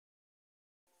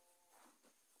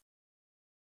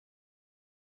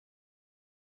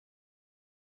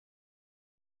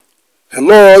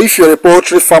Hello, if you're a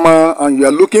poultry farmer and you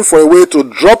are looking for a way to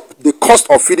drop the cost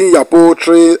of feeding your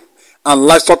poultry and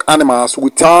livestock animals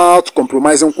without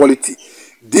compromising quality,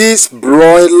 this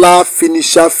broiler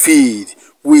finisher feed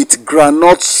with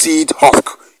groundnut seed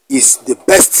husk is the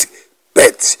best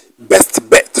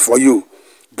bet for you.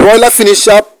 Broiler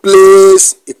finisher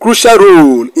plays a crucial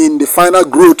role in the final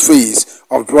growth phase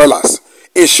of broilers,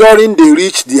 ensuring they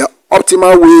reach their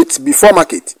optimal weight before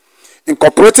market.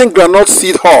 Incorporating groundnut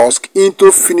seed husk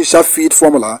into finisher feed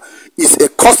formula is a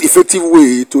cost-effective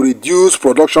way to reduce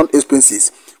production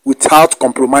expenses without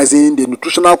compromising the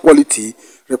nutritional quality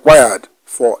required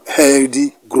for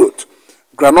healthy growth.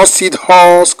 Groundnut seed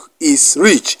husk is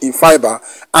rich in fiber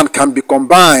and can be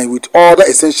combined with other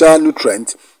essential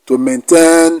nutrients to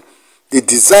maintain the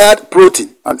desired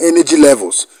protein and energy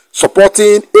levels,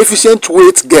 supporting efficient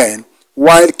weight gain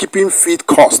while keeping feed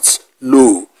costs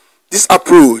low. This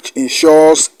approach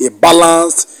ensures a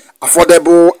balanced,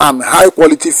 affordable, and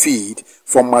high-quality feed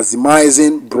for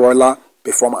maximizing broiler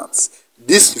performance.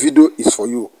 This video is for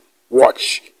you.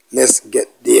 Watch. Let's get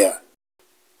there.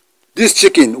 This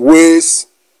chicken weighs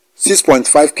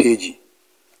 6.5 kg,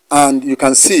 and you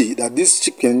can see that this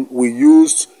chicken will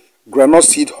use groundnut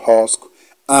seed husk,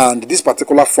 and this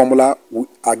particular formula we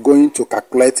are going to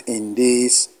calculate in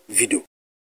this video.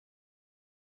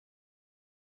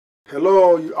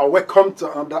 Hello, you are welcome to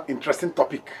another interesting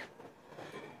topic.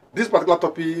 This particular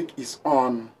topic is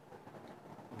on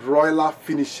broiler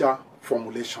finisher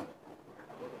formulation.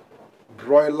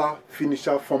 Broiler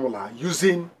finisher formula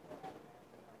using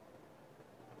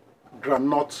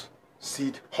groundnut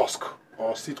seed husk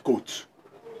or seed coat.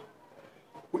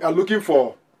 We are looking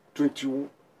for between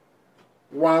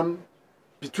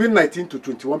 19 to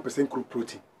 21% crude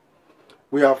protein.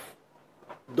 We have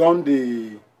done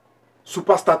the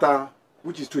super starter,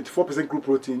 which is 24% crude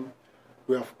protein.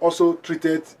 We have also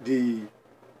treated the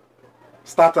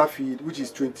starter feed, which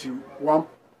is 21%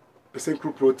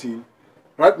 crude protein.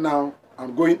 Right now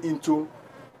I'm going into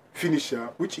finisher,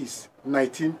 which is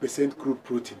 19% crude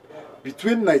protein.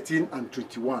 Between 19 and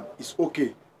 21 is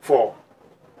okay for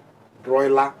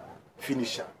broiler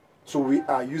finisher. So we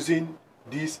are using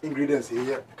these ingredients here.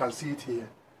 You can see it here.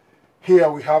 Here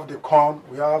we have the corn,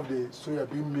 we have the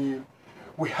soybean meal,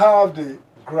 we have the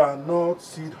groundnut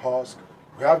seed husk,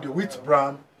 we have the wheat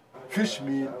bran, fish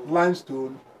meal,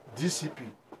 limestone, DCP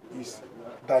is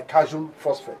dicalcium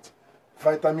phosphate,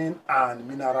 vitamin and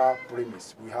mineral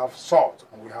premix. We have salt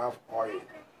and we have oil.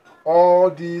 All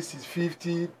this is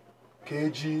 50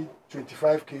 kg,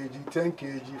 25 kg, 10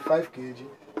 kg, 5 kg,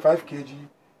 5 kg,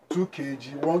 2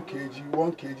 kg, 1 kg,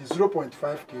 1 kg, 0.5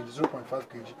 kg, 0.5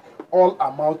 kg, all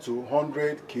amount to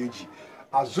 100 kg.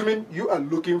 Assuming you are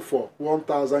looking for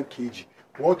 1000 kg,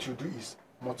 what you do is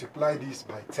multiply this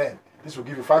by 10. This will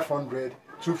give you 500,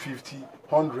 250,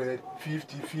 100,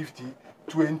 50, 50,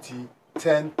 20,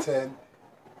 10, 10,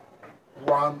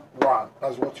 1, 1.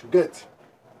 That's what you get.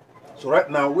 So right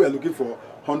now we are looking for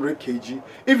 100 kg.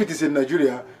 If it is in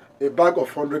Nigeria, a bag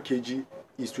of 100 kg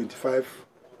is 25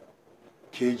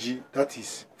 kg. That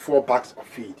is 4 bags of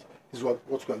feed. This is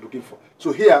what we are looking for.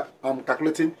 So here I'm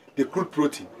calculating the crude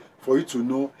protein for you to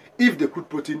know if the crude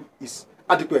protein is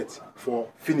adequate for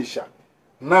finisher.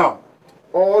 Now,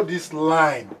 all this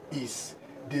line is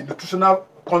the nutritional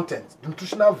content, the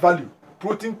nutritional value,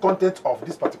 protein content of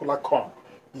this particular corn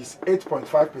is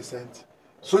 8.5%,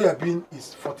 soybean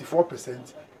is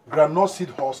 44%, groundnut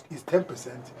seed husk is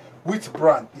 10%, wheat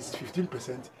bran is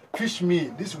 15%, fish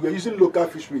meal, this we are using local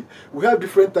fish meal. We have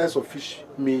different types of fish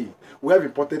meal. We have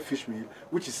imported fish meal,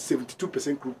 which is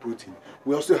 72% crude protein.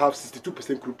 We also have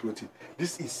 62% crude protein.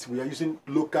 We are using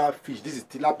local fish. This is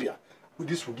tilapia.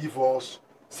 This will give us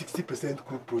 60%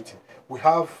 crude protein. We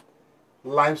have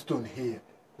limestone here.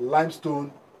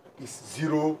 Limestone is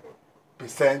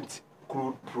 0%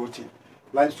 crude protein.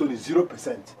 Limestone is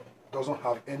 0%. Doesn't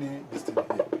have any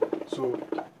distinct here. So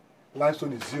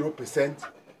limestone is 0%.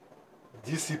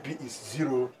 DCP is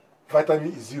 0,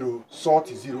 vitamin is 0,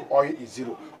 salt is 0, oil is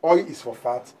 0. Oil is for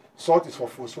fat, salt is for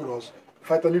phosphorus,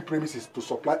 vitamin premix is to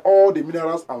supply all the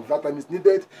minerals and vitamins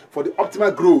needed for the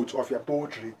optimal growth of your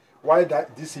poultry, while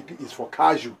that DCP is for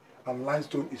calcium and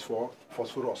limestone is for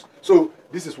phosphorus. So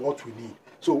this is what we need.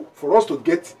 So for us to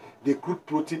get the crude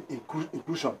protein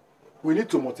inclusion, we need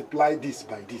to multiply this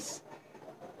by this.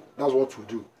 That's what we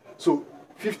do. So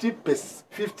 50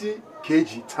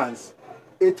 kg times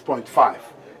 8.5.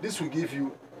 This will give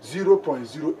you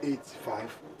 0.085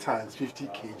 times 50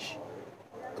 kg.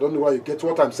 I don't know why you get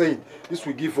what I'm saying. This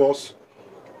will give us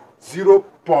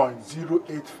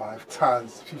 0.085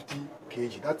 times 50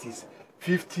 kg. That is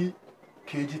 50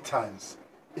 kg times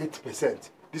 8%.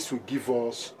 This will give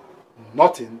us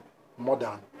nothing more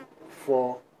than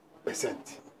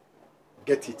 4%.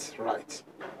 Get it right.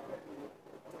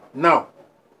 Now,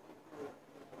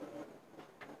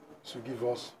 to give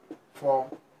us 4%.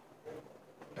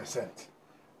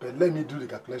 But let me do the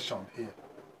calculation here.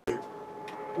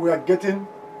 We are getting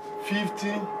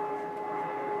 50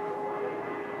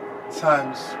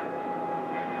 times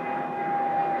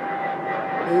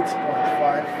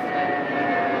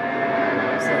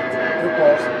 8.5%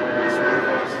 equals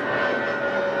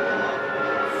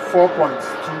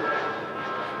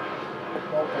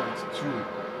 4.2.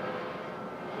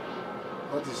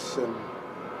 That is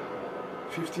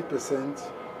 50%.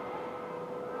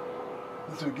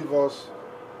 This will give us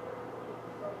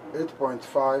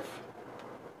 8.5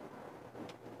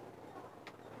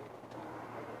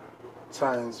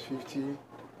 times 50.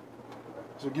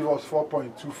 This will give us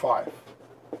 4.25.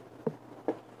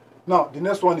 Now the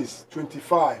next one is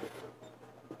 25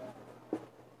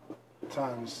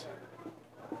 times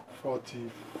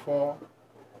 44%.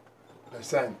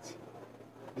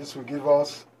 This will give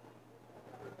us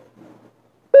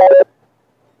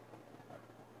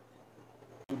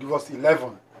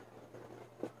 11.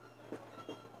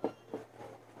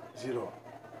 0.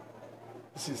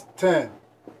 This is 10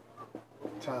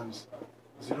 times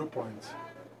 0.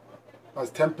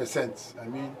 That's 10%. I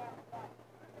mean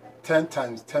 10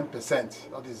 times 10%.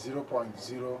 That is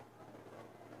 0.01.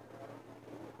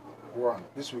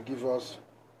 This will give us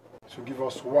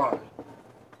 1.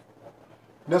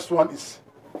 Next one is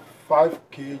 5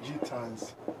 kg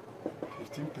times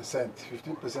 15%.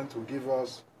 15% will give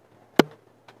us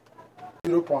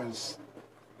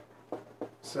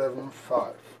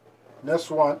 0.75.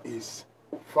 Next one is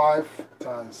 5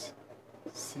 times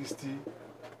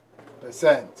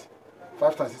 60%.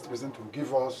 5 times 60% will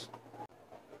give us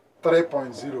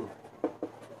 3.0.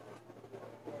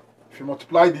 If you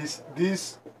multiply this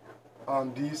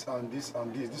and this and this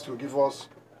and this will give us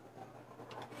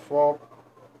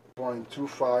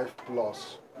 4.25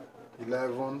 plus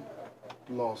 11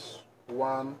 plus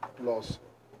 1 plus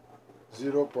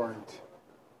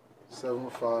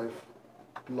 0.75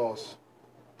 plus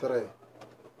 3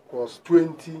 equals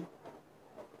 20%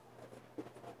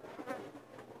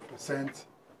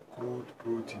 crude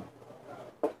protein.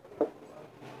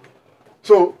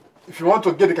 So if you want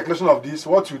to get the calculation of this,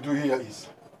 what you do here is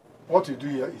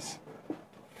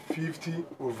 50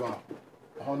 over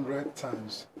 100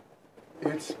 times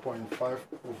 8.5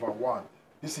 over 1.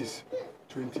 This is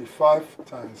 25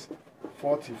 times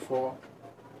 44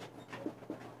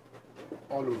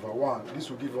 all over 1. This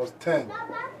will give us 10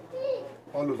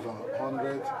 all over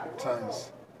 100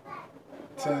 times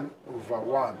 10 over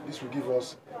 1. This will give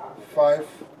us 5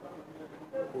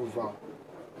 over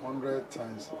 100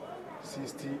 times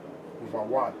 60 over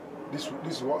 1. This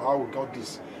is how we got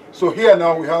this. So here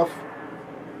now we have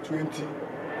 20%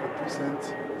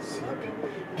 CP.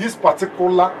 This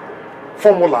particular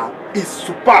formula is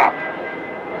superb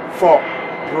for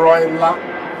broiler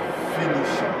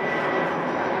finishing.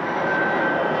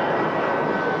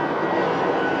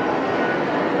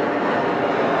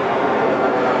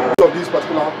 Of this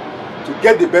particular to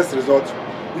get the best result,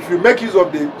 if you make use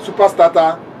of the super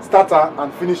starter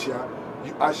and finisher,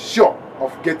 you are sure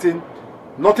of getting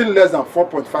nothing less than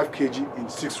 4.5 kg in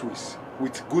 6 weeks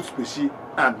with good species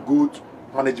and good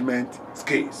management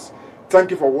skills.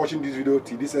 Thank you for watching this video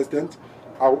till this extent.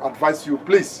 I will advise you,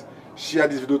 please share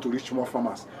this video to reach more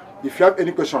farmers. If you have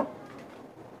any question,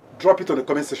 drop it on the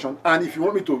comment section, and if you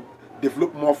want me to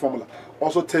develop more formula,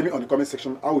 also tell me on the comment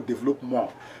section. I will develop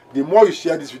more. The more you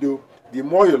share this video, the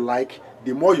more you like,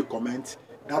 the more you comment,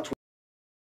 that